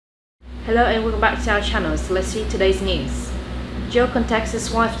Hello and welcome back to our channel. So let's see today's news. Joe contacts his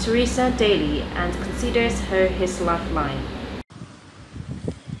wife Teresa daily and considers her his lifeline.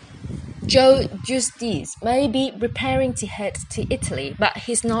 Joe Giudice may be preparing to head to Italy, but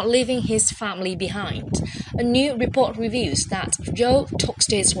he's not leaving his family behind. A new report reveals that Joe talks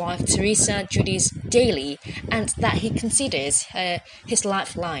to his wife Teresa Giudice daily and that he considers her his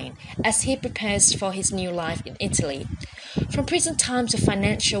lifeline as he prepares for his new life in Italy. From prison time to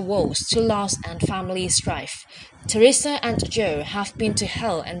financial woes to loss and family strife, Teresa and Joe have been to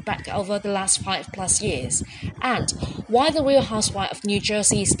hell and back over the last 5+ years. And while the Real Housewife of New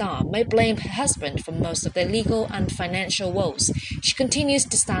Jersey star may blame her husband for most of their legal and financial woes, she continues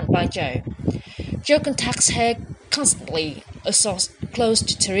to stand by Joe. Joe contacts her constantly, a source close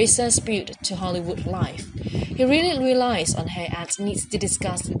to Teresa's build to HollywoodLife. He really relies on her and needs to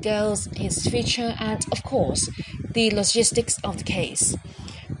discuss the girls, his future, and, of course, the logistics of the case.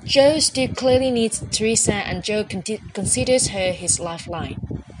 Joe still clearly needs Teresa and Joe considers her his lifeline.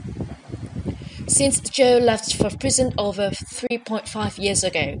 Since Joe left for prison over 3.5 years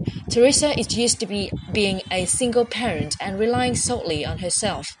ago, Teresa is used to being a single parent and relying solely on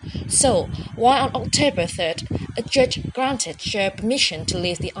herself. So, while on October 3rd, a judge granted Joe permission to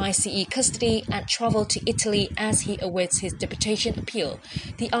leave the ICE custody and travel to Italy as he awaits his deportation appeal,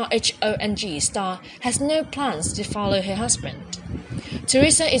 the RHONJ star has no plans to follow her husband.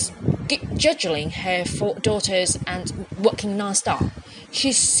 Teresa is juggling her 4 daughters and working non-stop.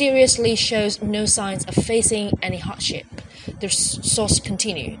 She seriously shows no signs of facing any hardship, the source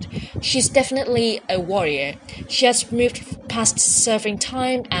continued. She's definitely a warrior. She has moved past serving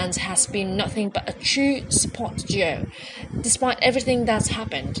time and has been nothing but a true support to Joe, despite everything that's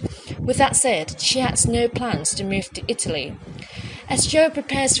happened. With that said, she has no plans to move to Italy. As Joe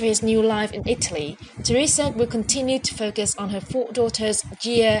prepares for his new life in Italy, Teresa will continue to focus on her 4 daughters,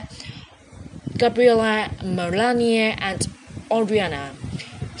 Gia, Gabriella, Melania, and Oriana.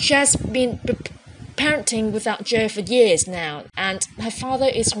 She has been parenting without Joe for years now, and her father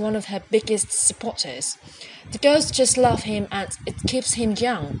is one of her biggest supporters. The girls just love him and it keeps him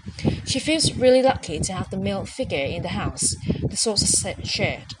young. She feels really lucky to have the male figure in the house, the sources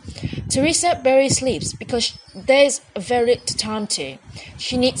shared. Teresa barely sleeps because there's very little time to.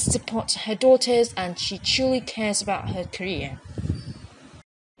 She needs to support her daughters and she truly cares about her career.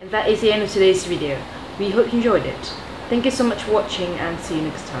 And that is the end of today's video. We hope you enjoyed it. Thank you so much for watching and see you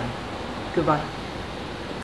next time. Goodbye.